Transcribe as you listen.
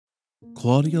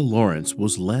Claudia Lawrence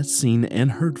was last seen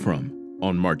and heard from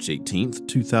on March 18,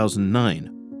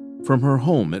 2009, from her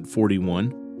home at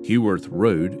 41 Heworth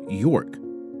Road, York,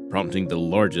 prompting the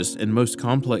largest and most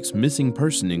complex missing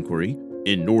person inquiry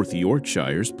in North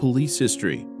Yorkshire's police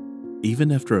history.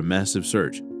 Even after a massive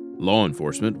search, law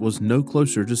enforcement was no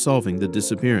closer to solving the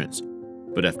disappearance.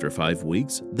 But after 5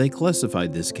 weeks, they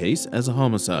classified this case as a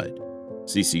homicide.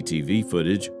 CCTV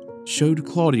footage showed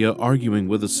Claudia arguing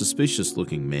with a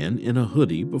suspicious-looking man in a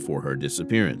hoodie before her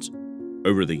disappearance.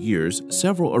 Over the years,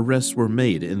 several arrests were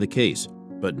made in the case,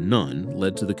 but none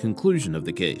led to the conclusion of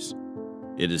the case.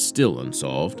 It is still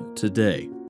unsolved today.